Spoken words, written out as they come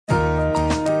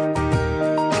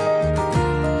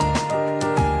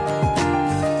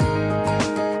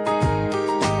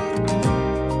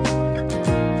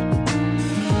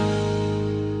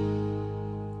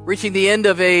Reaching the end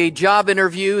of a job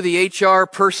interview, the HR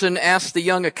person asked the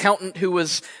young accountant who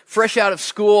was fresh out of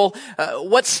school,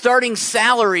 what starting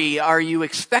salary are you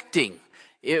expecting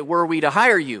were we to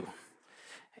hire you?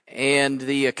 And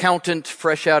the accountant,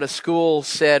 fresh out of school,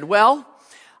 said, well,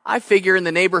 I figure in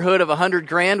the neighborhood of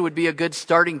 $100,000 would be a good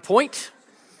starting point.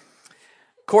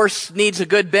 Of course, needs a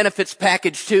good benefits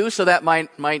package too, so that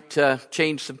might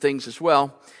change some things as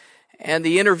well. And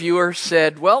the interviewer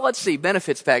said, well, let's see,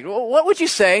 benefits package. Well, what would you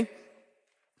say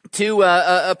to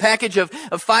a package of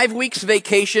 5 weeks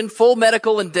vacation, full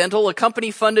medical and dental, a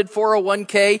company-funded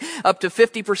 401k, up to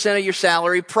 50% of your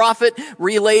salary,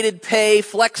 profit-related pay,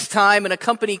 flex time, and a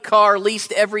company car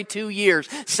leased every 2 years?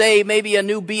 Say maybe a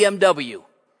new BMW.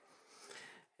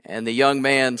 And the young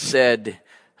man said,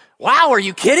 wow, are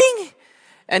you kidding?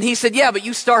 And he said, yeah, but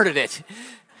you started it.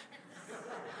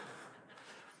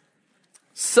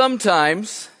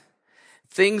 Sometimes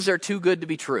things are too good to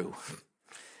be true,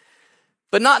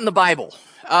 but not in the Bible.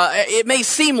 It may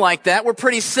seem like that. We're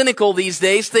pretty cynical these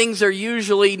days. Things are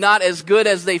usually not as good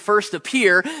as they first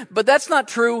appear, but that's not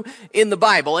true in the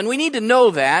Bible. And we need to know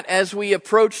that as we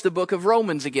approach the book of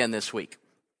Romans again this week.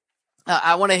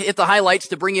 I want to hit the highlights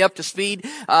to bring you up to speed,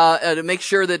 to make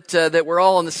sure that we're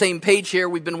all on the same page here.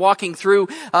 We've been walking through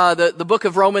the book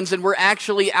of Romans, and we're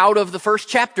actually out of the first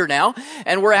chapter now,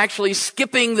 and we're actually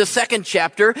skipping the second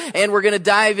chapter, and we're going to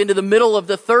dive into the middle of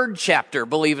the third chapter,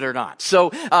 believe it or not. So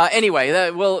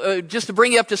anyway, just to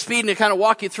bring you up to speed and to kind of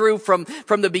walk you through from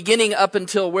the beginning up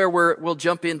until where we'll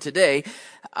jump in today.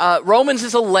 Romans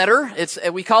is a letter.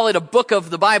 We call it a book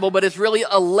of the Bible, but it's really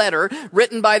a letter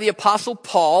written by the Apostle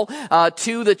Paul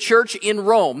to the church in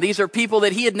Rome. These are people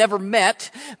that he had never met,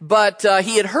 but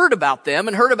he had heard about them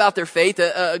and heard about their faith,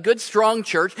 a good, strong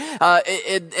church.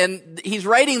 And he's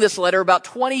writing this letter about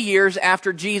 20 years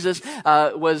after Jesus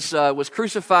was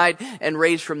crucified and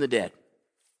raised from the dead.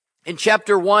 In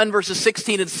chapter 1, verses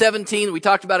 16 and 17, we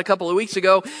talked about a couple of weeks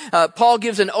ago, Paul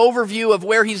gives an overview of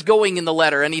where he's going in the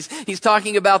letter. And he's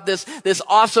talking about this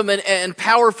awesome and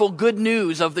powerful good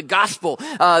news of the gospel,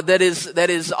 that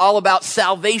is all about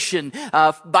salvation,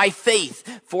 by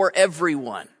faith for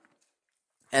everyone.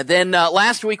 And then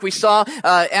last week we saw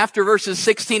after verses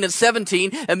 16 and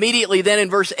 17, immediately then in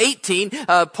verse 18,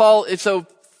 Paul,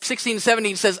 16 and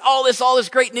 17 says, all this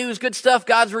great news, good stuff.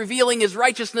 God's revealing his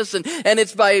righteousness and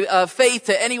it's by faith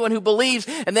to anyone who believes.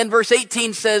 And then verse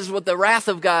 18 says what the wrath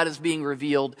of God is being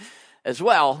revealed as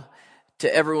well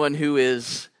to everyone who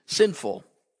is sinful.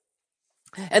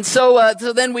 And so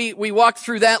then we walked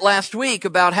through that last week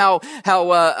about how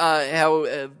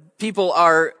people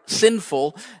are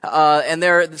sinful, and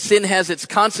their sin has its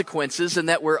consequences, and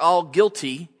that we're all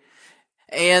guilty.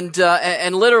 And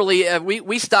literally,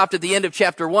 we stopped at the end of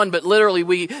chapter 1, but literally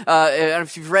I don't know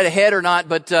if you've read ahead or not,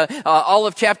 but, all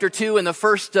of chapter 2 and the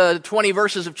first, 20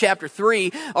 verses of chapter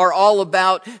 3 are all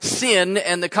about sin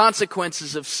and the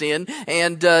consequences of sin.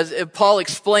 And, Paul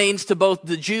explains to both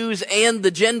the Jews and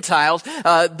the Gentiles,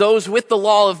 those with the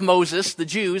law of Moses, the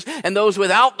Jews, and those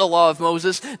without the law of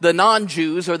Moses, the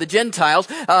non-Jews or the Gentiles.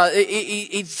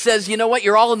 He says, you know what?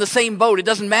 You're all in the same boat. It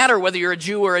doesn't matter whether you're a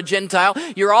Jew or a Gentile.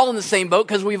 You're all in the same boat,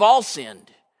 because we've all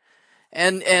sinned.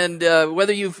 And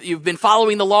whether you've been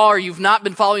following the law or you've not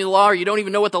been following the law, or you don't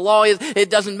even know what the law is,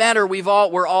 it doesn't matter.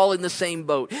 We're all in the same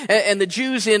boat. And the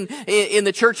Jews in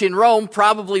the church in Rome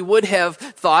probably would have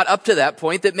thought up to that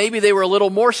point that maybe they were a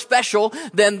little more special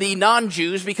than the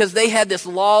non-Jews, because they had this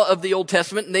law of the Old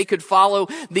Testament and they could follow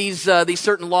these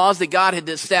certain laws that God had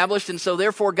established, and so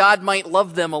therefore God might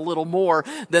love them a little more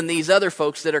than these other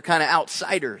folks that are kind of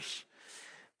outsiders.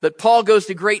 But Paul goes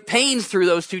to great pains through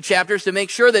those 2 chapters to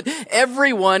make sure that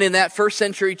everyone in that first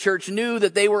century church knew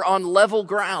that they were on level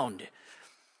ground.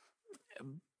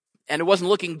 And it wasn't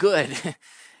looking good.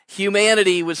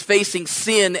 Humanity was facing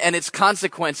sin and its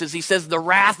consequences. He says the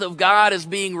wrath of God is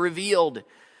being revealed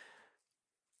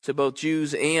to both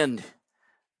Jews and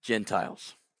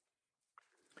Gentiles.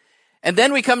 And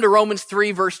then we come to Romans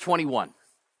 3, verse 21.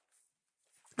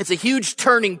 It's a huge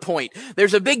turning point.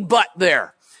 There's a big but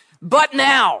there. But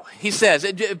now, he says,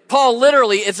 Paul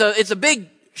literally, it's a big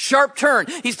sharp turn.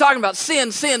 He's talking about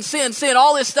sin,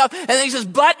 all this stuff. And then he says,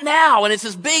 but now, and it's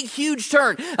this big, huge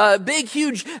turn, big,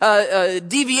 huge,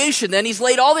 deviation. Then he's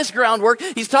laid all this groundwork.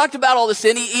 He's talked about all the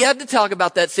sin. He had to talk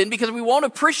about that sin because we won't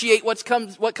appreciate what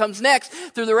comes next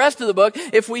through the rest of the book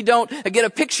if we don't get a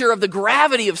picture of the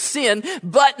gravity of sin.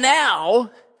 But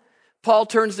now, Paul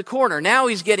turns the corner. Now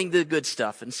he's getting the good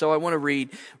stuff. And so I want to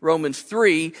read Romans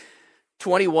 3,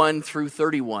 21 through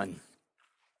 31.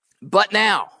 But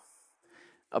now,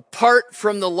 apart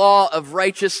from the law of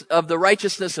the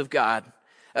righteousness of God,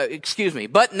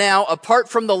 But now, apart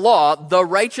from the law, the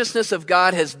righteousness of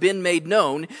God has been made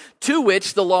known, to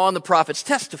which the law and the prophets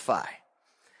testify.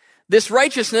 This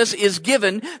righteousness is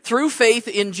given through faith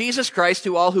in Jesus Christ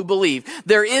to all who believe.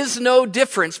 There is no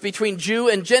difference between Jew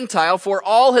and Gentile, for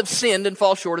all have sinned and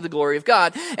fall short of the glory of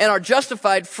God, and are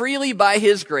justified freely by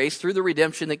his grace through the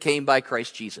redemption that came by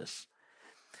Christ Jesus.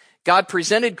 God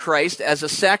presented Christ as a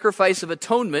sacrifice of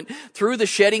atonement through the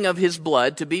shedding of his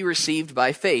blood to be received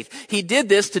by faith. He did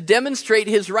this to demonstrate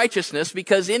his righteousness,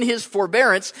 because in his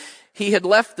forbearance he had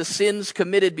left the sins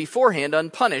committed beforehand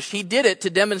unpunished. He did it to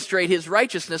demonstrate his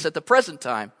righteousness at the present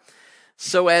time,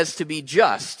 so as to be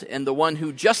just and the one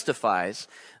who justifies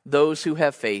those who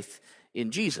have faith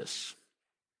in Jesus.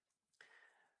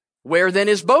 Where then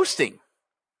is boasting?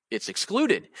 It's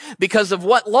excluded. Because of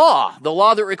what law? The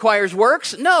law that requires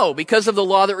works? No, because of the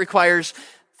law that requires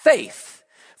faith.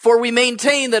 For we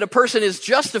maintain that a person is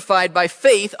justified by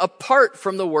faith apart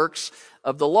from the works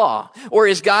of the law. Or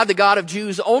is God the God of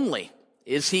Jews only?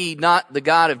 Is he not the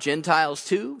God of Gentiles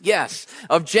too? Yes,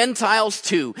 of Gentiles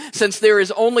too, since there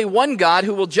is only one God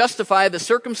who will justify the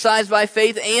circumcised by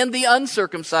faith and the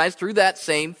uncircumcised through that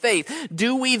same faith.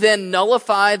 Do we then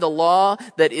nullify the law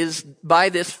that is by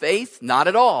this faith? Not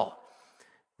at all.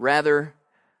 Rather,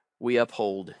 we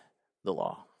uphold the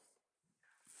law.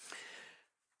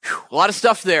 A lot of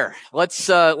stuff there. Let's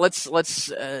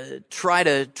try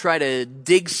to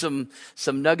dig some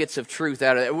nuggets of truth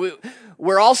out of it.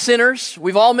 We're all sinners.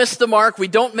 We've all missed the mark. We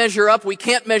don't measure up. We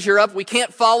can't measure up. We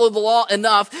can't follow the law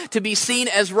enough to be seen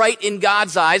as right in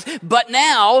God's eyes. But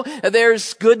now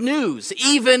there's good news,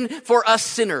 even for us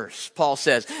sinners, Paul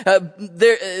says.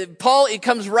 Paul, it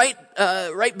comes right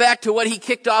back to what he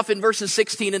kicked off in verses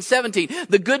 16 and 17.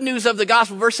 The good news of the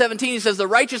gospel. Verse 17, he says, the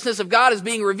righteousness of God is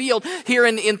being revealed. Here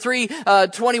in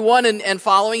 3:21 and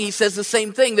following, he says the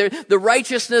same thing. The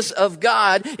righteousness of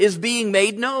God is being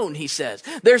made known, he says.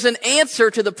 There's an answer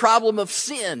to the problem of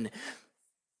sin.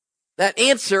 That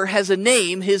answer has a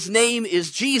name. His name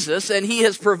is Jesus, and he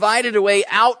has provided a way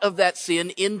out of that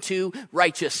sin into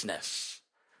righteousness.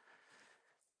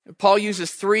 Paul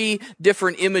uses three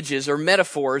different images or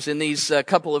metaphors in these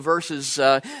couple of verses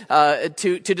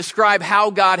to describe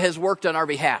how God has worked on our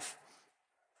behalf.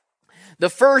 The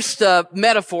first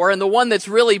metaphor, and the one that's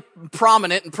really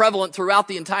prominent and prevalent throughout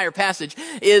the entire passage,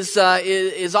 is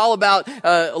all about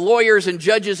lawyers and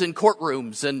judges in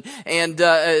courtrooms,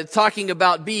 and talking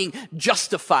about being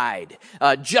justified,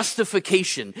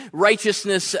 justification,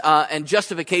 righteousness, and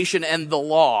justification, and the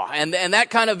law, and that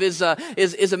kind of is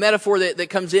a metaphor that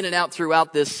comes in and out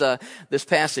throughout this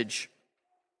passage.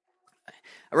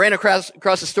 I ran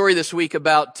across a story this week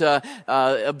about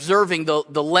observing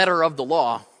the letter of the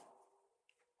law.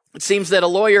 It seems that a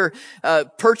lawyer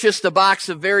purchased a box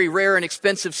of very rare and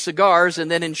expensive cigars and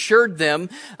then insured them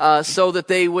so that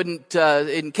they wouldn't,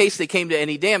 in case they came to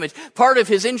any damage. Part of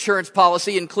his insurance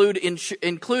policy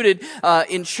included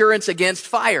insurance against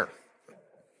fire.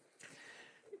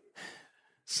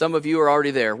 Some of you are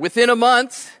already there. Within a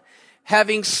month,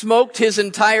 having smoked his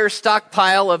entire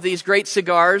stockpile of these great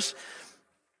cigars,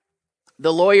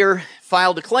 the lawyer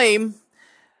filed a claim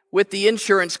with the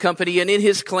insurance company, and in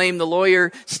his claim, the lawyer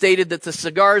stated that the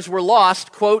cigars were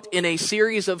lost, quote, in a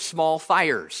series of small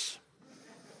fires.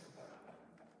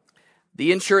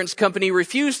 The insurance company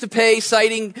refused to pay,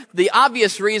 citing the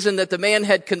obvious reason that the man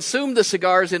had consumed the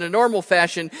cigars in a normal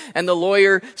fashion, and the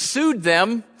lawyer sued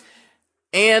them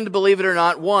and, believe it or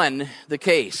not, won the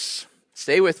case.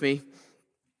 Stay with me.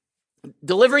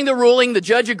 Delivering the ruling, the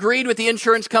judge agreed with the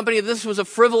insurance company that this was a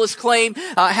frivolous claim.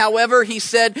 However, he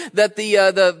said that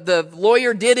the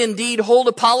lawyer did indeed hold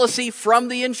a policy from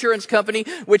the insurance company,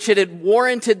 which it had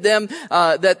warranted them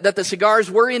that the cigars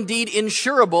were indeed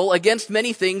insurable against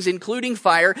many things, including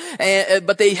fire.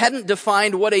 But they hadn't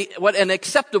defined what an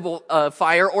acceptable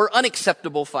fire or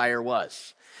unacceptable fire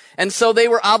was. And so they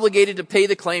were obligated to pay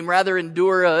the claim, rather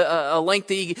endure a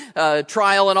lengthy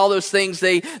trial and all those things.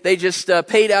 They just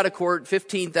paid out of court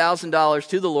 $15,000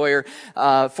 to the lawyer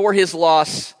for his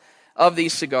loss of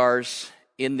these cigars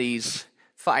in these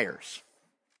fires.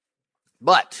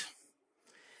 But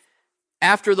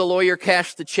after the lawyer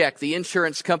cashed the check, the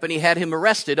insurance company had him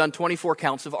arrested on 24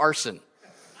 counts of arson.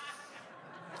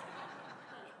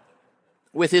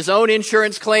 With his own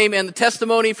insurance claim and the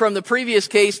testimony from the previous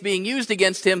case being used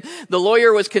against him, the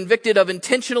lawyer was convicted of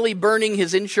intentionally burning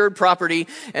his insured property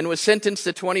and was sentenced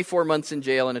to 24 months in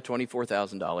jail and a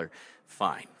 $24,000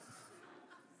 fine.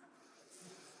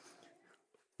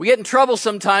 We get in trouble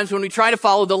sometimes when we try to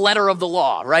follow the letter of the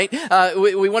law, right?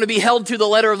 We want to be held to the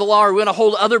letter of the law, or we want to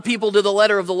hold other people to the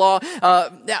letter of the law.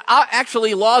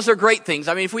 Actually, laws are great things.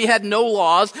 I mean, if we had no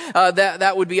laws,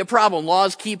 that would be a problem.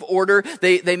 Laws keep order.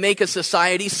 They make a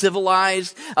society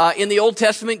civilized. In the Old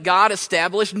Testament, God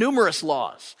established numerous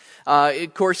laws.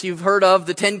 Of course, you've heard of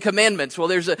the Ten Commandments. Well,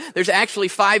 there's actually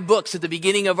 5 books at the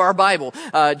beginning of our Bible.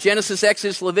 Genesis,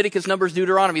 Exodus, Leviticus, Numbers,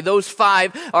 Deuteronomy. Those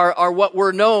 5 are what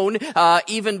were known,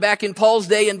 even back in Paul's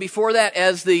day and before that,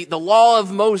 as the law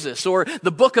of Moses, or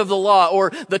the book of the law,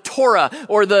 or the Torah,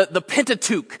 or the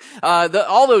Pentateuch.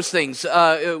 All those things,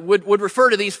 would refer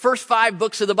to these first 5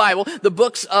 books of the Bible, the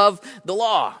books of the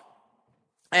law.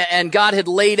 And God had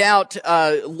laid out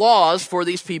laws for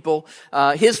these people,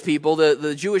 his people,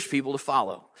 the Jewish people, to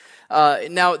follow.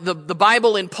 Now, the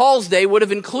Bible in Paul's day would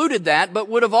have included that, but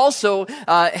would have also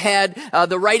had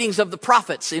the writings of the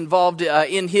prophets involved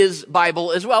in his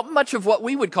Bible as well. Much of what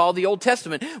we would call the Old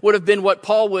Testament would have been what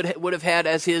Paul would have had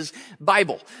as his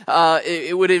Bible.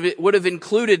 It would have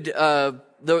included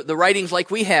the writings like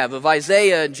we have of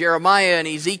Isaiah and Jeremiah and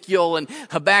Ezekiel and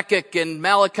Habakkuk and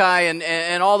Malachi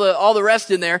and all the rest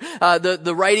in there,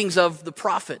 the writings of the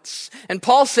prophets. And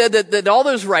Paul said that all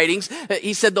those writings,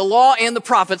 he said the law and the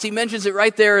prophets, he mentions it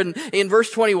right there in verse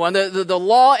 21, the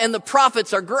law and the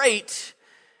prophets are great,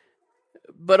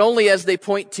 but only as they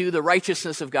point to the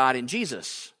righteousness of God in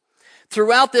Jesus.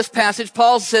 Throughout this passage,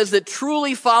 Paul says that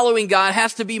truly following God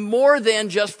has to be more than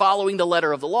just following the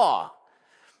letter of the law.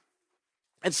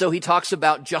 And so he talks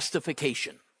about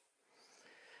justification.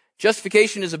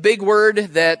 Justification is a big word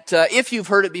that, if you've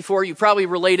heard it before, you probably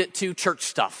relate it to church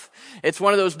stuff. It's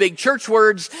one of those big church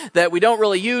words that we don't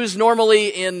really use normally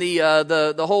in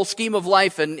the whole scheme of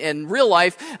life and real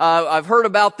life. I've heard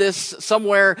about this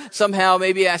somewhere, somehow.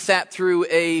 Maybe I sat through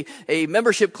a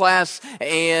membership class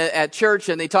at church,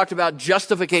 and they talked about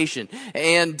justification.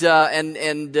 And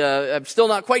I'm still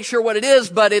not quite sure what it is,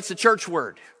 but it's a church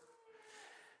word.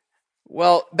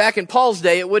 Well, back in Paul's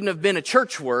day, it wouldn't have been a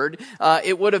church word.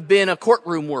 It would have been a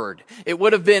courtroom word. It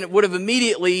would have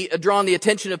immediately drawn the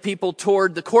attention of people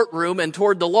toward the courtroom and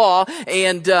toward the law,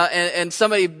 and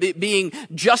somebody being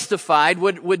justified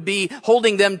would be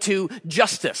holding them to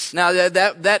justice. Now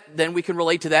that then we can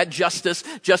relate to that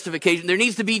justification. There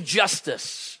needs to be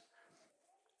justice.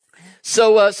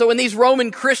 So when these Roman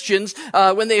Christians,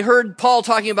 when they heard Paul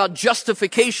talking about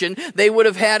justification, they would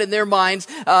have had in their minds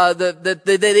that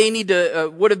they need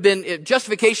to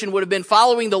justification would have been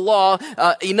following the law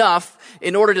enough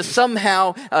in order to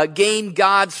somehow gain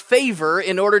God's favor,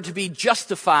 in order to be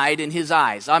justified in His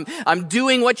eyes. I'm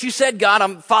doing what you said, God.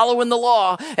 I'm following the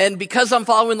law, and because I'm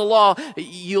following the law,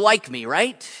 you like me,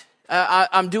 right?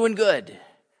 I'm doing good.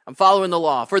 I'm following the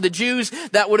law. For the Jews,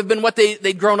 that would have been what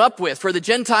they'd grown up with. For the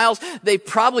Gentiles, they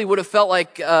probably would have felt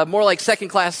like more like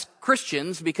second-class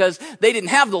Christians, because they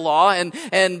didn't have the law, and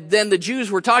then the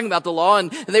Jews were talking about the law,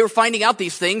 and they were finding out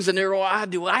these things, and they were, well,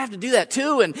 do I have to do that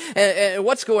too? And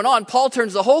what's going on? Paul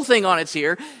turns the whole thing on its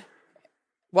ear,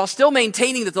 while still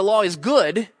maintaining that the law is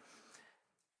good.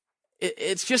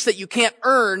 It's just that you can't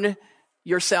earn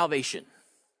your salvation.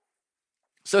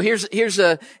 So here's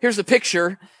a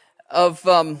picture of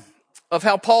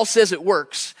how Paul says it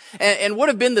works, and would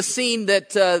have been the scene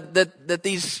that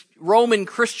these Roman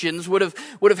Christians would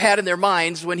have had in their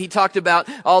minds when he talked about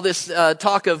all this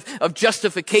talk of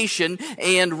justification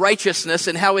and righteousness,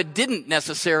 and how it didn't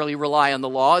necessarily rely on the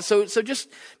law. So just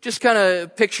kind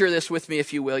of picture this with me,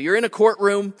 if you will. You're in a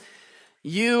courtroom.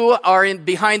 You are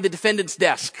behind the defendant's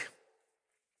desk.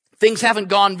 Things haven't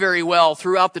gone very well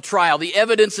throughout the trial. The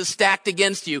evidence is stacked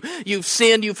against you. You've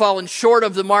sinned. You've fallen short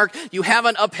of the mark. You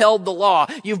haven't upheld the law.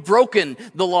 You've broken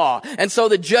the law. And so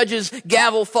the judge's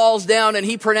gavel falls down, and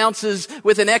he pronounces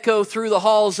with an echo through the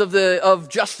halls of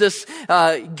justice,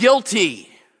 guilty.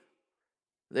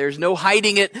 There's no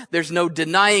hiding it. There's no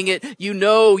denying it. You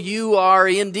know you are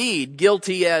indeed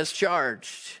guilty as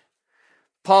charged.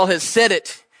 Paul has said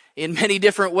it in many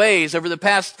different ways over the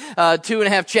past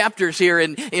 2.5 chapters here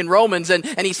in Romans, and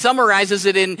he summarizes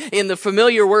it in the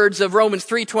familiar words of Romans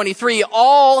 3:23.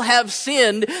 All have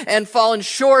sinned and fallen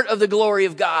short of the glory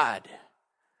of God.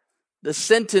 The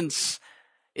sentence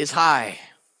is high.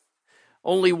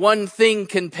 Only one thing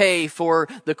can pay for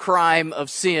the crime of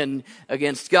sin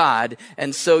against God,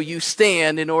 and so you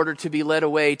stand in order to be led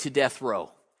away to death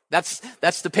row. That's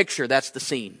the picture. That's the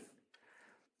scene.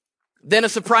 Then a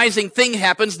surprising thing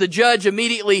happens. The judge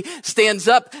immediately stands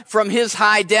up from his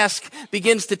high desk,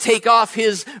 begins to take off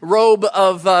his robe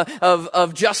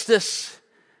of justice,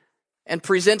 and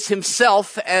presents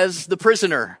himself as the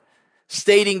prisoner,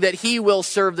 stating that he will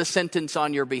serve the sentence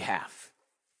on your behalf.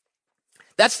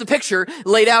 That's the picture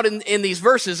laid out in these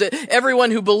verses.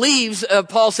 Everyone who believes,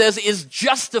 Paul says, is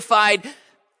justified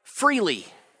freely.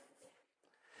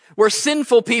 We're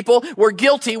sinful people. We're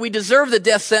guilty. We deserve the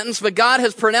death sentence, but God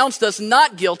has pronounced us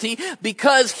not guilty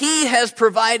because He has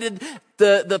provided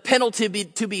the penalty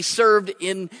to be served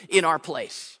in our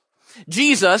place.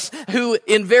 Jesus, who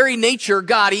in very nature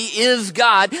God, He is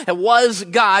God, was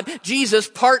God. Jesus,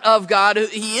 part of God,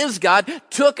 He is God,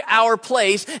 took our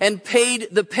place and paid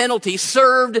the penalty,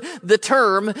 served the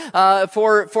term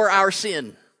for our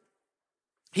sin.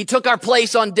 He took our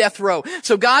place on death row.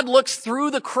 So God looks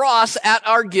through the cross at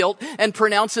our guilt and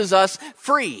pronounces us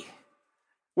free.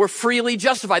 We're freely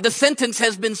justified. The sentence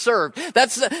has been served.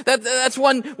 That's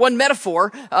one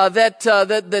metaphor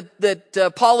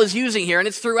that Paul is using here, and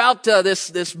it's throughout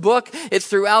this book. It's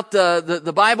throughout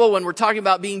the Bible when we're talking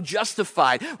about being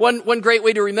justified. One great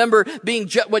way to remember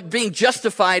what being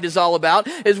justified is all about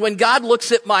is when God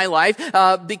looks at my life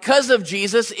because of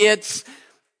Jesus. It's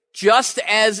just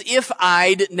as if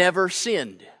I'd never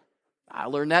sinned. I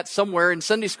learned that somewhere in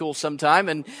Sunday school sometime,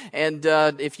 and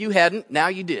if you hadn't, now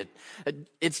you did.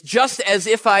 It's just as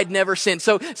if I'd never sinned.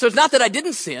 So it's not that I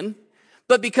didn't sin,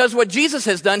 but because what Jesus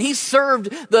has done, He's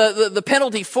served the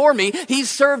penalty for me. He's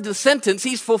served the sentence.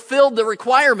 He's fulfilled the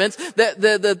requirements,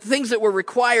 the things that were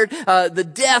required, the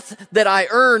death that I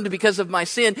earned because of my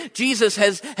sin. Jesus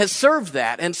has served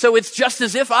that. And so it's just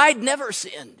as if I'd never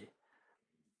sinned.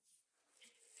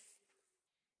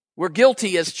 We're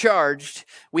guilty as charged.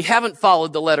 We haven't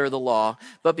followed the letter of the law,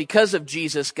 but because of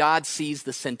Jesus, God sees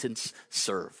the sentence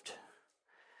served.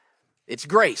 It's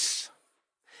grace.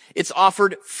 It's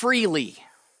offered freely.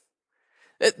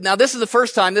 Now, this is the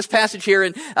first time, this passage here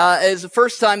is the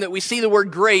first time that we see the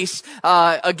word grace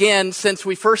again since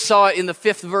we first saw it in the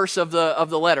 5th verse of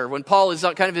the letter. When Paul is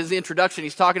kind of his introduction,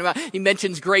 he's talking about, he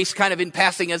mentions grace kind of in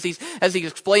passing as he's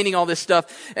explaining all this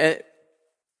stuff.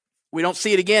 We don't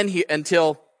see it again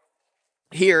until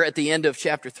here at the end of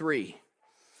chapter 3.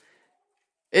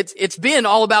 It's been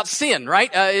all about sin, right?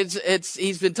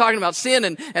 He's been talking about sin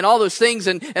and all those things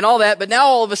and all that, but now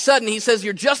all of a sudden he says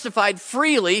you're justified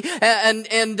freely,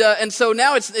 and so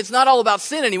now it's not all about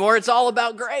sin anymore. It's all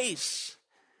about grace.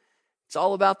 It's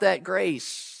all about that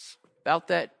grace. About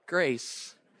that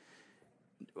grace.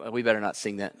 Well, we better not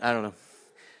sing that. I don't know.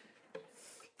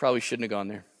 Probably shouldn't have gone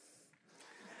there.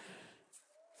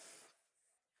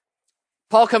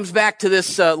 Paul comes back to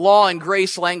this law and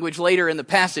grace language later in the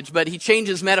passage, but he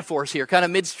changes metaphors here, kind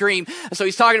of midstream. So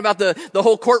he's talking about the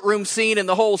whole courtroom scene and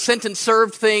the whole sentence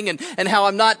served thing, and how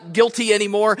I'm not guilty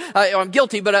anymore. I'm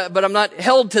guilty, but I'm not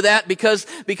held to that because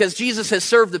Jesus has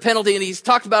served the penalty, and he's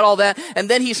talked about all that. And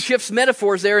then he shifts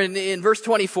metaphors there in verse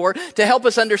 24 to help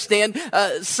us understand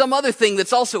some other thing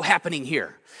that's also happening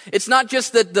here. It's not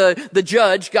just that the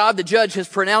judge, God the judge, has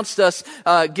pronounced us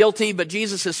guilty, but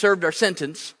Jesus has served our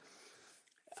sentence.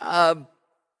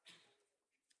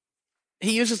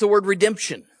 He uses the word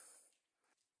redemption,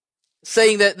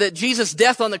 saying that Jesus'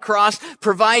 death on the cross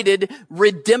provided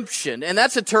redemption. And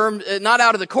that's a term not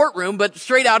out of the courtroom, but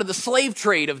straight out of the slave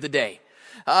trade of the day.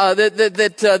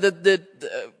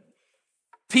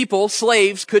 People,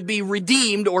 slaves, could be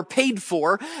redeemed or paid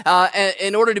for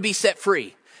in order to be set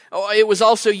free. It was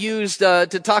also used to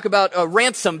talk about a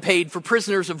ransom paid for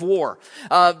prisoners of war.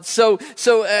 So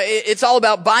it's all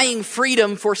about buying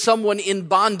freedom for someone in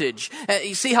bondage.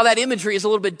 You see how that imagery is a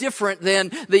little bit different than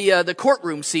the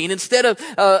courtroom scene. Instead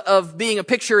of being a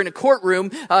picture in a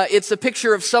courtroom, it's a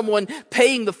picture of someone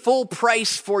paying the full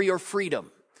price for your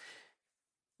freedom.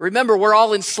 Remember, we're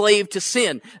all enslaved to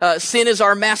sin. Sin is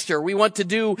our master. We want to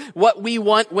do what we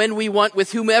want, when we want,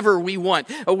 with whomever we want.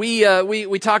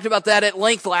 We talked about that at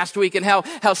length last week, and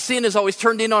how sin is always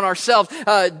turned in on ourselves.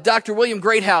 Dr. William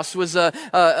Greathouse was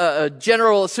a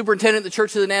general superintendent of the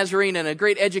Church of the Nazarene and a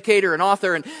great educator and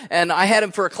author, and I had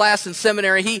him for a class in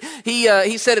seminary. He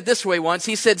said it this way once.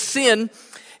 He said, sin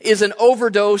is an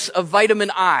overdose of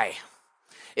vitamin I.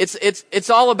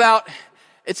 It's all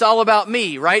about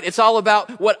me, right? It's all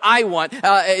about what I want.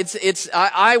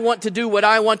 I want to do what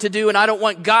I want to do, and I don't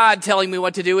want God telling me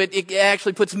what to do. It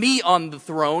actually puts me on the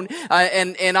throne,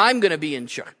 and I'm going to be in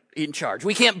charge.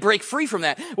 We can't break free from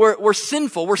that. We're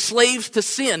sinful. We're slaves to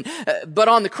sin. But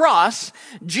on the cross,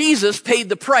 Jesus paid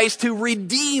the price to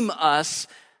redeem us,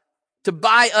 to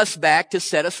buy us back, to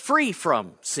set us free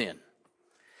from sin.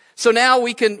 So now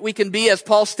we can be, as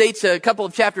Paul states a couple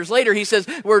of chapters later, he says,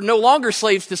 we're no longer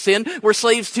slaves to sin, we're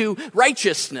slaves to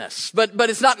righteousness. But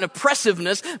it's not an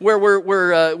oppressiveness where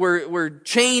we're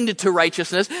chained to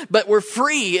righteousness, but we're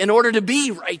free in order to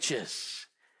be righteous.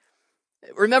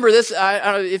 Remember this,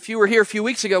 if you were here a few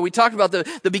weeks ago, we talked about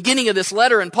the beginning of this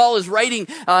letter, and Paul is writing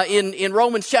in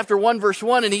Romans chapter 1, verse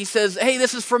 1, and he says, hey,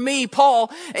 this is from me,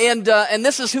 Paul, and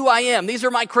this is who I am. These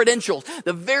are my credentials.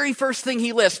 The very first thing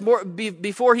he lists,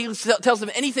 before he tells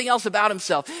them anything else about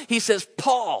himself, he says,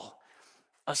 Paul,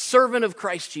 a servant of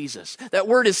Christ Jesus. That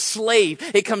word is slave.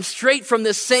 It comes straight from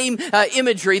this same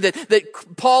imagery that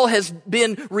Paul has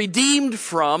been redeemed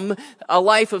from a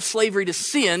life of slavery to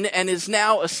sin and is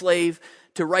now a slave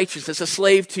to righteousness, a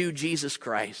slave to Jesus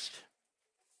Christ.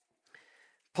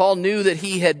 Paul knew that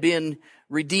he had been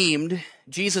redeemed.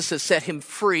 Jesus has set him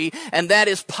free, and that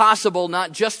is possible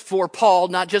not just for Paul,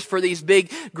 not just for these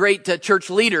big, great church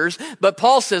leaders, but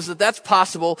Paul says that that's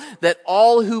possible that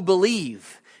all who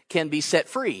believe can be set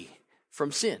free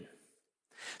from sin.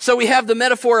 So we have the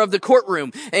metaphor of the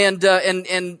courtroom, and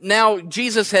now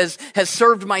Jesus has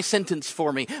served my sentence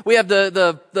for me. We have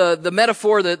the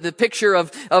metaphor, the picture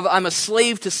of I'm a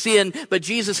slave to sin, but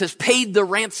Jesus has paid the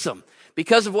ransom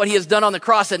because of what he has done on the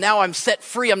cross, and now I'm set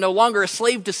free. I'm no longer a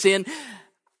slave to sin.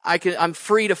 I'm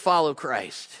free to follow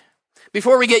Christ.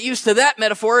 Before we get used to that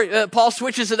metaphor, Paul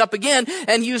switches it up again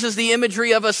and uses the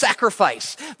imagery of a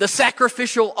sacrifice, the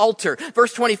sacrificial altar.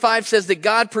 Verse 25 says that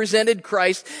God presented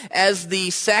Christ as the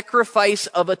sacrifice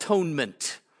of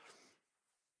atonement.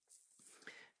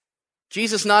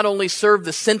 Jesus not only served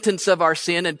the sentence of our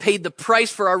sin and paid the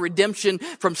price for our redemption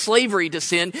from slavery to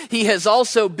sin, he has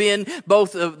also been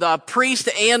both the priest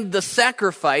and the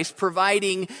sacrifice,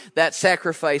 providing that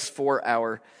sacrifice for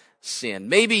our sin.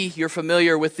 Maybe you're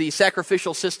familiar with the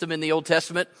sacrificial system in the Old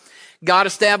Testament. God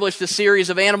established a series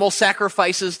of animal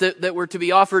sacrifices that were to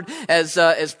be offered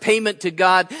as payment to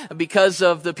God because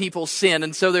of the people's sin.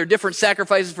 And so there are different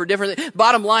sacrifices for different.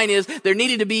 Bottom line is there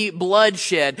needed to be blood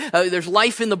shed. There's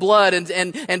life in the blood,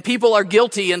 and people are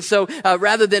guilty. And so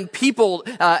rather than people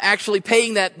actually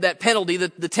paying that penalty,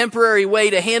 the temporary way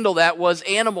to handle that was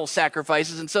animal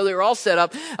sacrifices. And so they were all set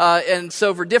up. And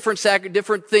so for different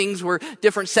things were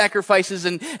different sacrifices,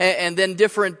 and then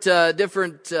different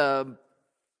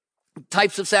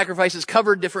types of sacrifices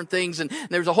covered different things, and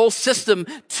there's a whole system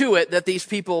to it that these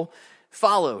people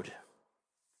followed.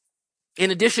 In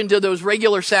addition to those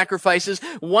regular sacrifices,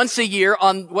 once a year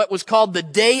on what was called the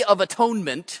Day of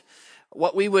Atonement,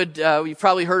 what you've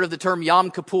probably heard of the term Yom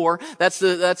Kippur. That's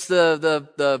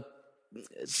the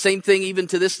same thing even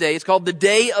to this day. It's called the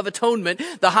Day of Atonement.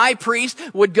 The high priest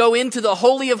would go into the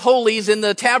Holy of Holies in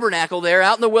the tabernacle there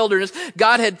out in the wilderness.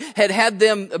 God had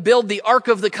them build the Ark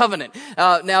of the Covenant.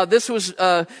 Now this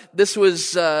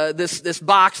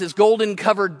box, this golden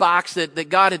covered box that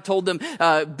God had told them,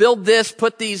 build this,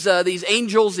 put these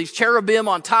angels, these cherubim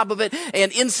on top of it,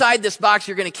 and inside this box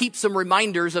you're going to keep some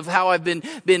reminders of how I've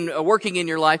been working in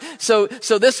your life. So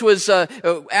this was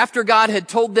after God had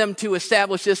told them to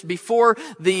establish this before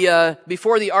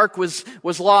the ark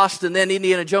was lost, and then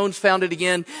Indiana Jones found it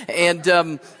again. And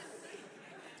I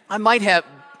don't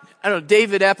know,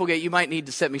 David Applegate, you might need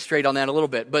to set me straight on that a little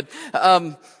bit. But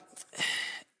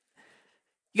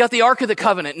you got the Ark of the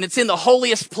Covenant, and it's in the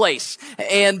holiest place.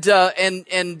 And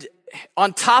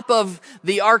on top of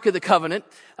the Ark of the Covenant,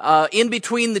 in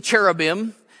between the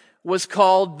cherubim, was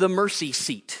called the mercy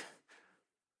seat.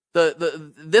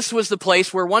 This was the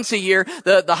place where once a year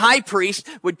the high priest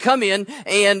would come in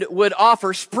and would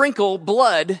sprinkle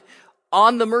blood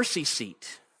on the mercy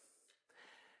seat.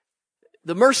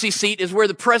 The mercy seat is where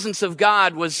the presence of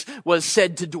God was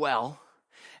said to dwell.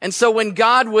 And so when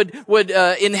God would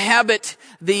inhabit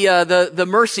the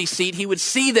mercy seat, he would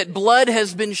see that blood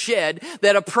has been shed,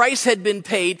 that a price had been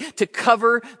paid to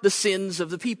cover the sins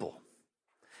of the people.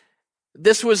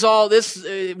 This was all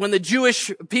when the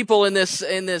Jewish people in this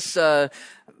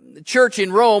church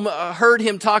in Rome heard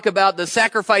him talk about the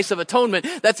sacrifice of atonement.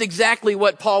 That's exactly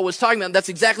what Paul was talking about. That's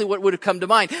exactly what would have come to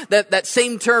mind. That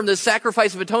same term, the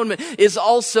sacrifice of atonement, is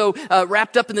also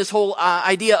wrapped up in this whole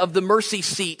idea of the mercy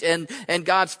seat and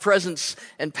God's presence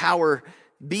and power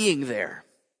being there.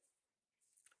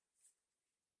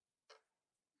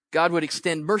 God would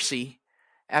extend mercy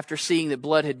after seeing that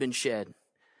blood had been shed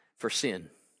for sin.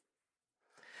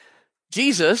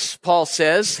 Jesus, Paul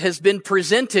says, has been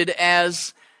presented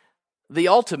as the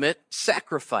ultimate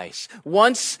sacrifice.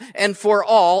 Once and for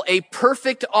all, a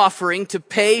perfect offering to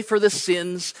pay for the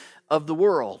sins of the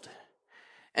world.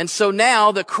 And so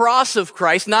now the cross of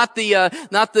Christ, not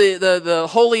the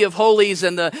Holy of Holies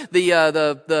and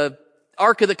the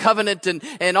Ark of the Covenant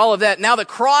and all of that. Now the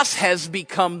cross has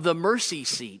become the mercy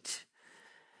seat.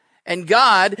 And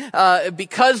God,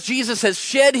 because Jesus has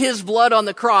shed his blood on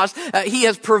the cross, he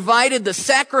has provided the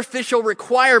sacrificial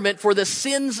requirement for the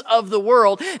sins of the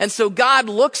world. And so God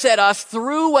looks at us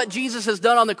through what Jesus has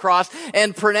done on the cross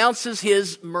and pronounces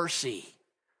his mercy.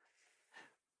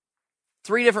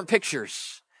 3 different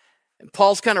pictures. And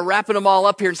Paul's kind of wrapping them all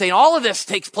up here and saying, all of this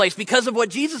takes place because of what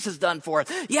Jesus has done for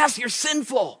us. Yes, you're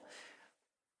sinful.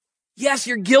 Yes,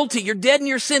 you're guilty. You're dead in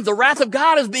your sins. The wrath of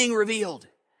God is being revealed.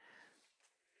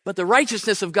 But the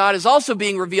righteousness of God is also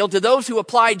being revealed to those who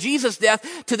apply Jesus'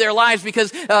 death to their lives,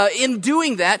 because in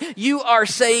doing that, you are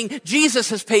saying, Jesus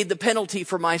has paid the penalty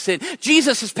for my sin.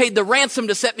 Jesus has paid the ransom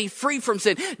to set me free from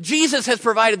sin. Jesus has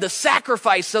provided the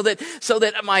sacrifice so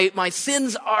that my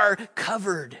sins are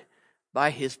covered by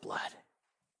his blood.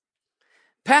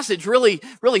 Passage really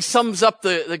sums up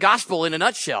the gospel in a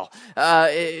nutshell.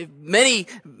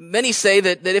 Many say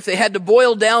that if they had to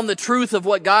boil down the truth of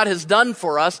what God has done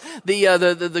for us,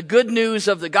 the good news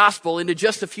of the gospel into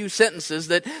just a few sentences,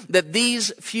 that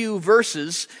these few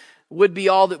verses would be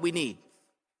all that we need.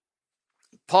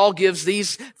 Paul gives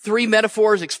these 3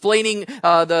 metaphors explaining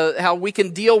how we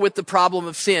can deal with the problem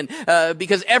of sin,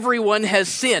 because everyone has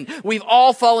sinned. We've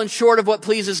all fallen short of what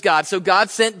pleases God. So God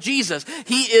sent Jesus.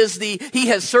 He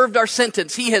has served our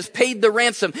sentence. He has paid the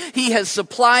ransom. He has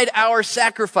supplied our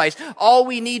sacrifice. All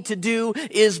we need to do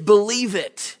is believe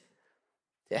it,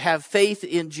 to have faith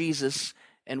in Jesus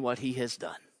and what he has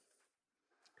done.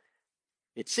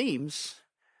 It seems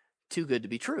too good to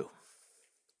be true.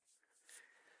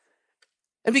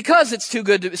 And because it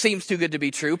seems too good to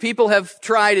be true, people have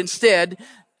tried instead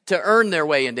to earn their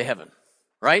way into heaven,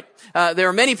 right? There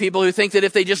are many people who think that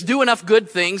if they just do enough good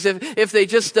things, if they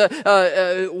just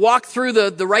walk through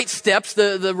the right steps,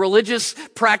 the religious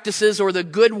practices or the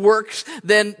good works,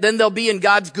 then they'll be in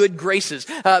God's good graces.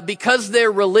 Because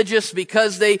they're religious,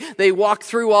 because they walk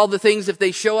through all the things, if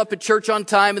they show up at church on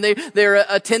time and they're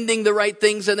attending the right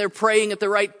things and they're praying at the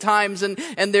right times and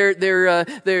they're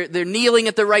kneeling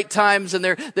at the right times and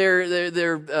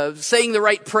they're saying the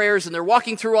right prayers and they're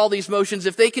walking through all these motions,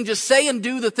 if they can just say and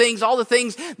do all the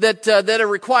things that are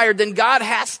required, then God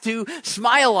has to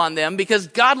smile on them, because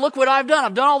God, look what I've done.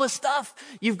 I've done all this stuff.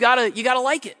 You gotta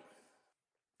like it.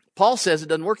 Paul says it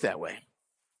doesn't work that way.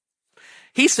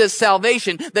 He says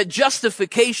salvation, that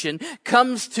justification,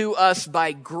 comes to us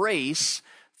by grace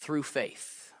through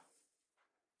faith.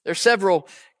 There are several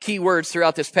key words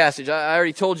throughout this passage. I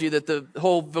already told you that the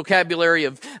whole vocabulary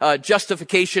of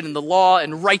justification and the law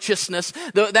and righteousness,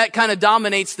 that kind of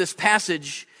dominates this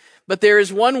passage. But there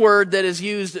is one word that is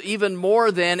used even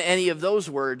more than any of those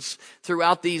words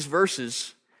throughout these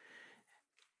verses.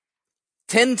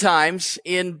 10 times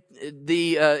in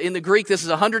the Greek, this is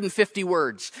 150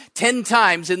 words. 10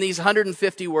 times in these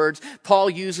 150 words, Paul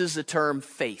uses the term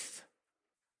faith.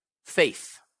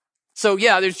 Faith. So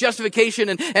yeah, there's justification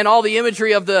and all the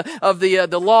imagery of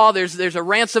the law. There's a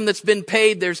ransom that's been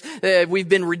paid. We've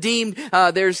been redeemed.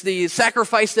 There's the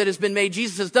sacrifice that has been made.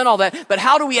 Jesus has done all that. But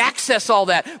how do we access all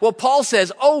that? Well, Paul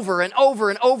says over and over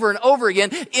and over and over again,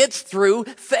 it's through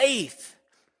faith.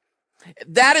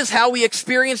 That is how we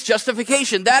experience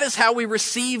justification. That is how we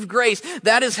receive grace.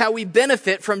 That is how we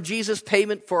benefit from Jesus'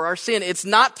 payment for our sin. It's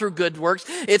not through good works.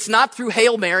 It's not through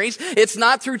Hail Marys. It's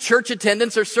not through church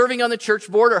attendance or serving on the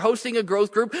church board or hosting a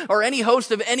growth group or any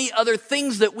host of any other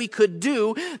things that we could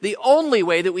do. The only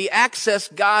way that we access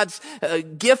God's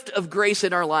gift of grace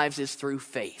in our lives is through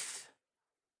faith.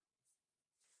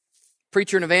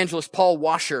 Preacher and evangelist Paul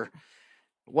Washer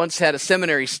once had a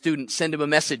seminary student send him a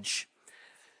message.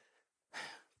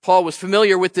 Paul was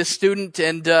familiar with this student,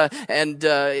 and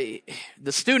the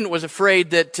student was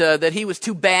afraid that he was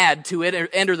too bad to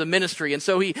enter the ministry, and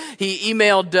so he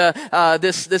emailed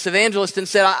this evangelist and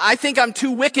said, "I think I'm too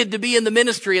wicked to be in the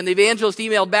ministry." And the evangelist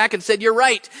emailed back and said, "You're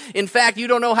right. In fact, you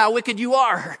don't know how wicked you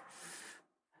are."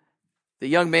 The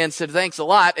young man said, "Thanks a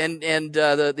lot," and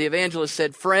the evangelist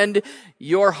said, "Friend,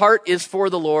 your heart is for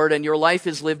the Lord, and your life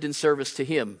is lived in service to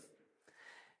Him.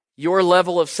 Your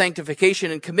level of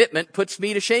sanctification and commitment puts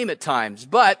me to shame at times,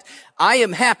 but I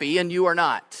am happy and you are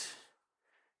not.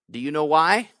 Do you know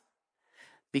why?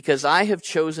 Because I have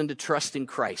chosen to trust in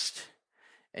Christ,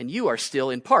 and you are still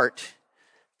in part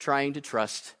trying to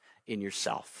trust in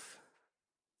yourself."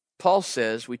 Paul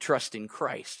says we trust in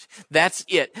Christ. That's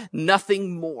it.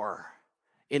 Nothing more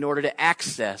in order to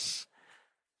access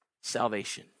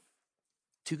salvation.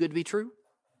 Too good to be true?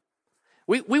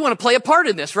 We want to play a part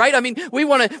in this, right? I mean, we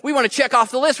want to check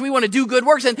off the list. We want to do good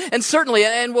works, and certainly,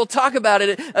 and we'll talk about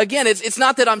it again. It's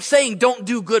not that I'm saying don't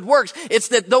do good works. It's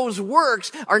that those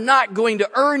works are not going to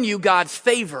earn you God's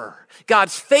favor.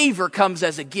 God's favor comes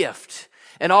as a gift,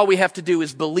 and all we have to do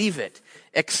is believe it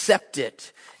accept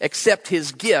it. Accept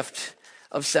his gift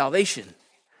of salvation.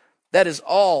 That is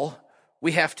all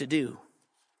we have to do.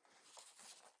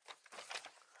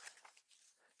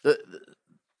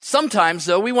 Sometimes,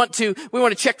 though, we want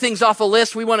to check things off a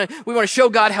list. We want to show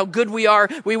God how good we are.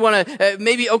 We want to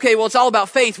it's all about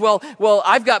faith. Well,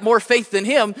 I've got more faith than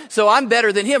him, so I'm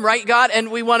better than him, right, God?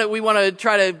 And we want to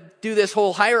try to do this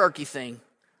whole hierarchy thing.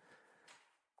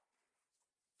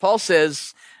 Paul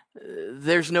says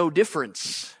there's no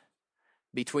difference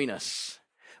between us.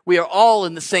 We are all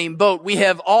in the same boat. We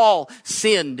have all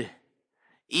sinned,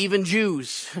 even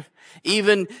Jews,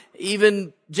 even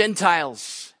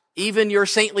Gentiles, even your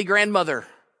saintly grandmother,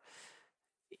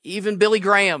 even Billy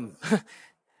Graham.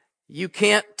 You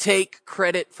can't take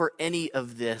credit for any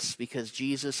of this because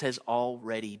Jesus has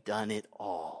already done it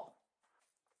all.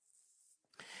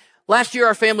 Last year,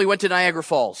 our family went to Niagara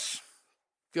Falls.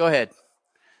 Go ahead.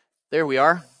 There we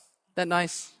are. Isn't that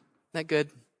nice? Isn't that good?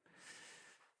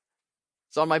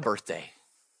 It's on my birthday.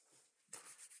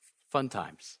 Fun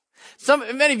times.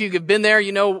 Many of you have been there.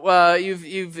 You know,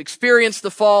 you've experienced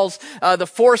the falls. The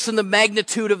force and the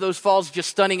magnitude of those falls is just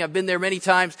stunning. I've been there many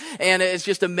times, and it's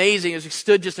just amazing. As we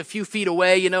stood just a few feet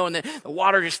away, and the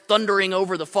water just thundering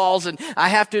over the falls. And I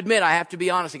have to admit, I have to be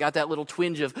honest, I got that little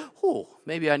twinge of,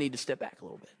 maybe I need to step back a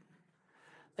little bit.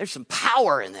 There's some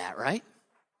power in that, right?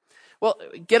 Well,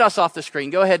 get us off the screen.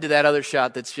 Go ahead to that other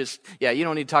shot that's just, you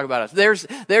don't need to talk about us. There's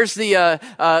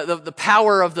the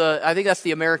power of I think that's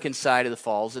the American side of the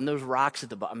falls, and those rocks at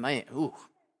the bottom. Man, ooh.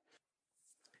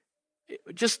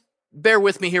 Just bear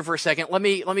with me here for a second. Let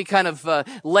me kind of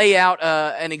lay out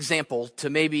an example to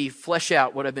maybe flesh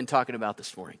out what I've been talking about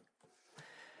this morning.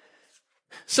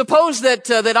 Suppose that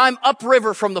I'm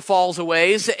upriver from the falls a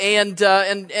ways, and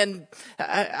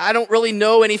I don't really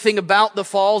know anything about the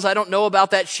falls. I don't know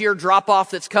about that sheer drop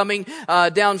off that's coming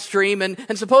downstream.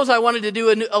 And suppose I wanted to do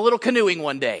a little canoeing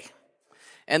one day,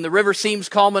 and the river seems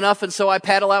calm enough, and so I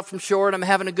paddle out from shore, and I'm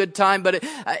having a good time. But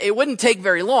it wouldn't take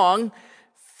very long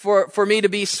for me to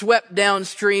be swept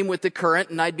downstream with the current,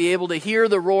 and I'd be able to hear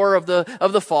the roar of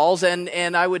the falls,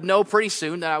 and I would know pretty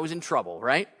soon that I was in trouble,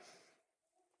 right?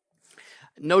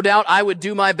 No doubt I would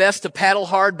do my best to paddle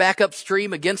hard back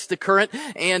upstream against the current,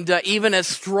 and even as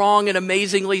strong and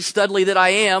amazingly studly that I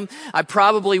am, I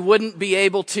probably wouldn't be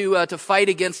able to fight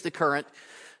against the current.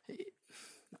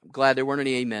 I'm glad there weren't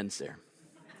any amens there.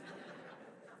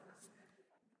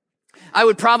 I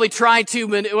would probably try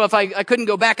to, if I couldn't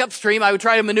go back upstream, I would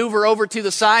try to maneuver over to the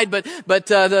side, but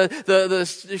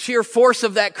the sheer force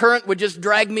of that current would just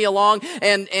drag me along,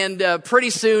 and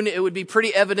pretty soon it would be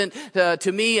pretty evident to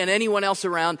me and anyone else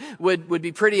around would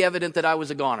be pretty evident that I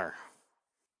was a goner.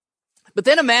 But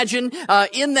then imagine,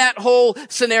 in that whole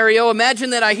scenario, imagine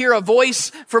that I hear a voice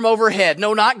from overhead.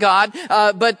 No, not God,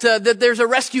 but that there's a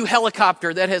rescue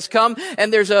helicopter that has come,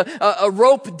 and there's a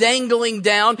rope dangling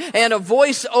down, and a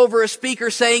voice over a speaker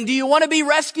saying, "Do you want to be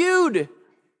rescued?"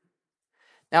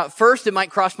 Now, at first, it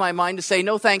might cross my mind to say,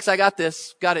 "No, thanks, I got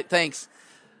this. Got it, thanks."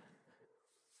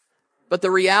 But the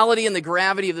reality and the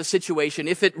gravity of the situation,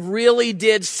 if it really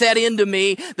did set into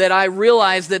me that I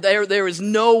realized that there is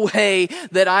no way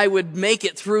that I would make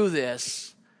it through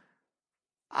this,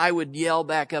 I would yell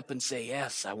back up and say,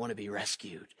 "Yes, I want to be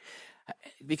rescued."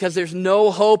 Because there's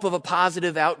no hope of a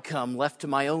positive outcome left to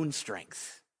my own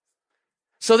strength.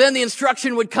 So then the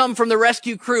instruction would come from the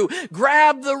rescue crew,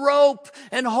 "Grab the rope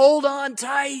and hold on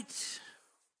tight."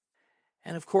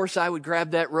 And of course, I would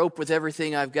grab that rope with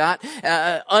everything I've got,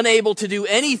 unable to do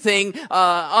anything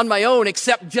on my own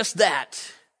except just that,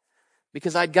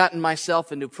 because I'd gotten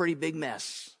myself into a pretty big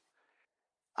mess.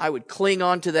 I would cling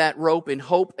onto that rope in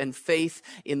hope and faith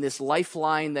in this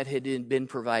lifeline that had been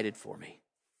provided for me.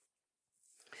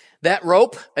 That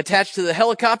rope attached to the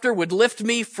helicopter would lift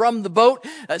me from the boat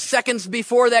seconds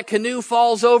before that canoe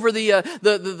falls over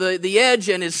the edge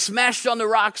and is smashed on the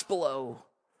rocks below.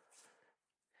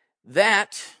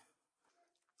 That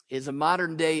is a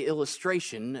modern day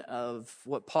illustration of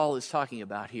what Paul is talking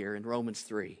about here in Romans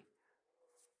 3.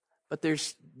 But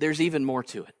there's even more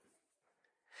to it.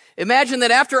 Imagine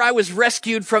that after I was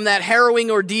rescued from that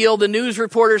harrowing ordeal, the news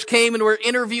reporters came and were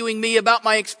interviewing me about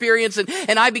my experience,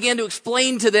 and I began to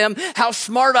explain to them how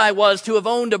smart I was to have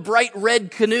owned a bright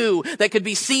red canoe that could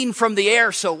be seen from the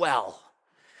air so well.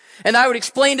 And I would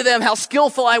explain to them how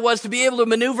skillful I was to be able to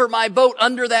maneuver my boat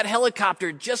under that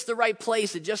helicopter, just the right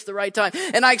place at just the right time.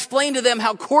 And I explained to them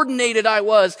how coordinated I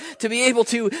was to be able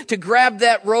to grab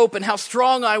that rope, and how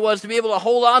strong I was to be able to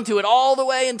hold on to it all the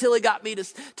way until it got me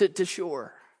to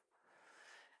shore.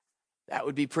 That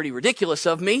would be pretty ridiculous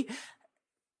of me.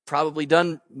 Probably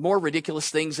done more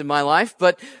ridiculous things in my life,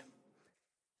 but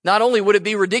not only would it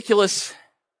be ridiculous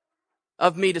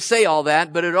of me to say all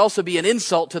that, but it would also be an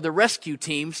insult to the rescue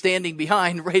team standing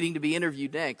behind waiting to be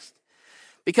interviewed next.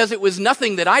 Because it was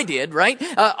nothing that I did, right?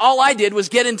 All I did was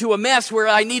get into a mess where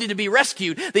I needed to be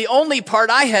rescued. The only part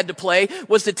I had to play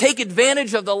was to take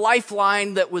advantage of the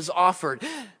lifeline that was offered.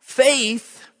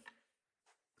 Faith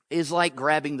is like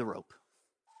grabbing the rope.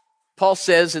 Paul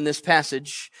says in this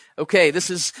passage, okay, this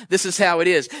is how it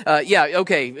is.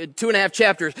 2.5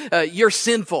 chapters, you're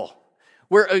sinful.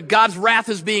 Where God's wrath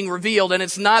is being revealed, and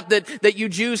it's not that you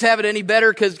Jews have it any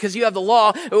better because you have the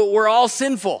law. We're all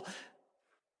sinful.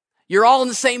 You're all in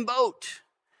the same boat.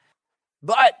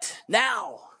 But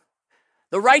now,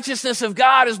 the righteousness of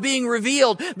God is being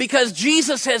revealed because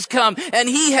Jesus has come and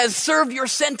He has served your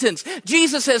sentence.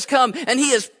 Jesus has come and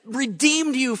He has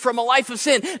redeemed you from a life of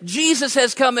sin. Jesus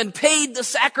has come and paid the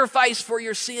sacrifice for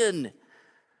your sin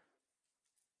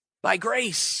by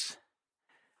grace.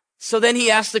 So then he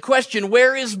asks the question,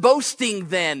 where is boasting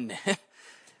then?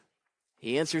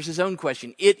 He answers his own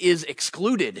question. It is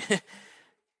excluded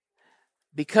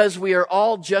because we are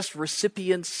all just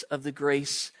recipients of the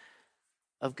grace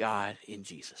of God in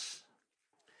Jesus.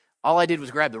 All I did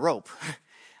was grab the rope.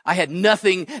 I had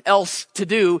nothing else to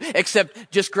do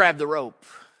except just grab the rope.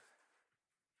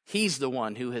 He's the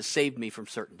one who has saved me from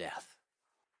certain death.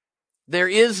 There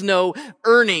is no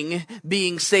earning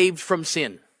being saved from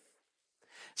sin.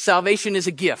 Salvation is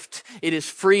a gift. It is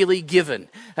freely given.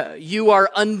 You are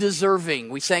undeserving.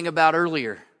 We sang about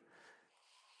earlier.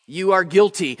 You are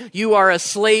guilty. You are a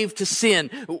slave to sin.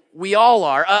 We all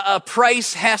are. A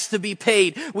price has to be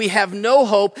paid. We have no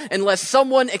hope unless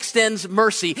someone extends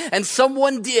mercy. And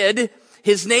someone did.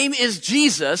 His name is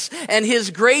Jesus, and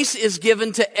His grace is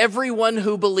given to everyone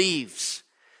who believes.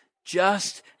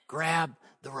 Just grab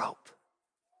the rope.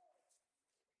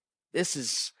 This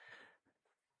is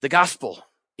the gospel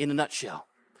in a nutshell.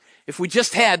 If we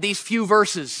just had these few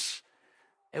verses,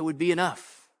 it would be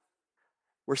enough.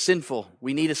 We're sinful.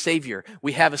 We need a Savior.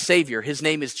 We have a Savior. His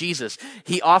name is Jesus.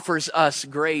 He offers us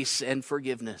grace and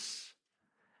forgiveness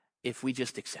if we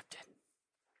just accept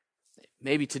it.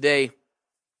 Maybe today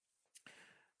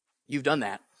you've done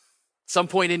that. Some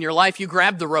point in your life, you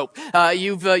grabbed the rope.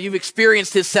 You've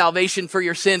experienced His salvation for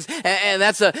your sins, and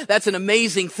that's an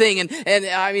amazing thing. And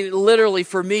I mean, literally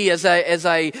for me, as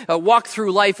I walk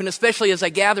through life, and especially as I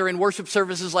gather in worship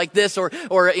services like this,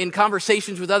 or in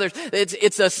conversations with others,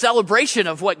 it's a celebration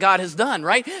of what God has done.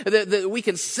 Right? That we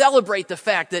can celebrate the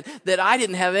fact that I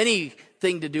didn't have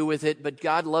anything to do with it, but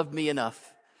God loved me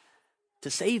enough to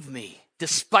save me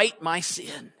despite my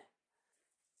sin.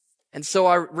 And so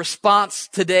our response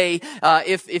today,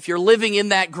 if you're living in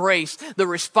that grace, the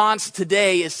response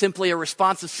today is simply a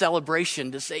response of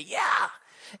celebration to say, yeah,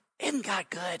 isn't God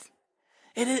good?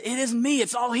 It isn't me,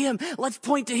 it's all Him. Let's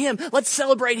point to Him. Let's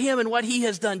celebrate Him and what He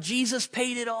has done. Jesus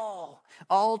paid it all.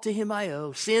 All to Him I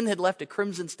owe. Sin had left a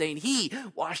crimson stain. He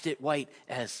washed it white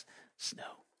as snow.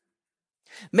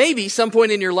 Maybe some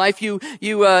point in your life you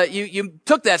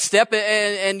took that step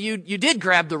and you did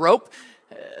grab the rope.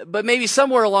 But maybe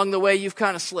somewhere along the way, you've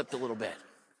kind of slipped a little bit.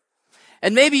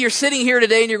 And maybe you're sitting here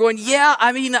today and you're going, yeah,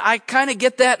 I mean, I kind of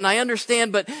get that and I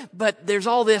understand, but there's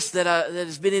all this that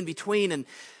has been in between, and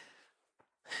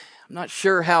I'm not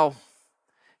sure how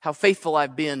faithful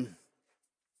I've been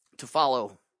to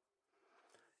follow.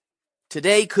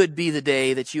 Today could be the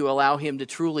day that you allow Him to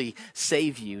truly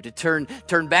save you, to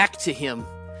turn back to Him.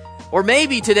 Or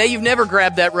maybe today you've never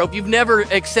grabbed that rope. You've never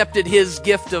accepted His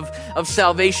gift of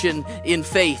salvation in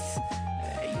faith.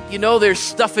 You know there's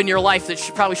stuff in your life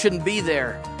that probably shouldn't be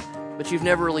there, but you've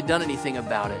never really done anything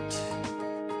about it.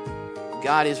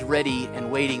 God is ready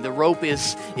and waiting. The rope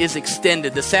is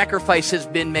extended. The sacrifice has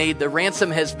been made. The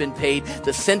ransom has been paid.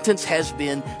 The sentence has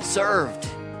been served.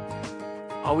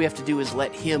 All we have to do is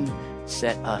let Him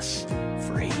set us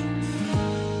free.